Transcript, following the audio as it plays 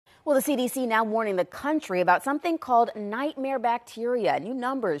Well, the CDC now warning the country about something called nightmare bacteria. New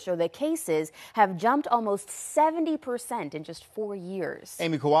numbers show that cases have jumped almost 70% in just 4 years.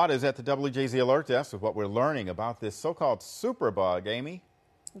 Amy Kawada is at the WJZ Alert Desk with what we're learning about this so-called superbug. Amy?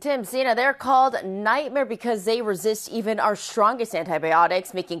 Tim, Sina, they're called nightmare because they resist even our strongest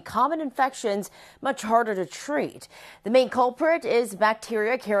antibiotics, making common infections much harder to treat. The main culprit is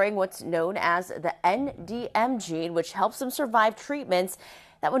bacteria carrying what's known as the NDM gene, which helps them survive treatments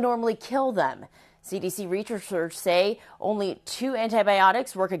that would normally kill them. CDC researchers say only 2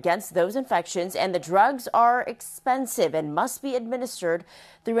 antibiotics work against those infections, and the drugs are expensive and must be administered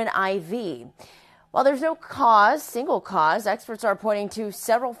through an IV. While there's no single cause, experts are pointing to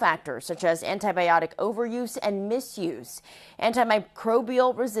several factors such as antibiotic overuse and misuse.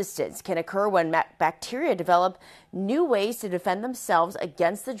 Antimicrobial resistance can occur when bacteria develop new ways to defend themselves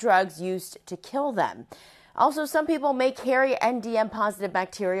against the drugs used to kill them. Also, some people may carry NDM-positive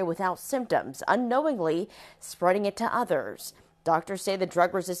bacteria without symptoms, unknowingly spreading it to others. Doctors say the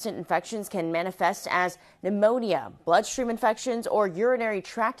drug-resistant infections can manifest as pneumonia, bloodstream infections, or urinary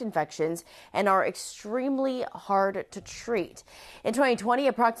tract infections and are extremely hard to treat. In 2020,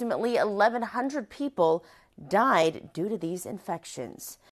 approximately 1,100 people died due to these infections.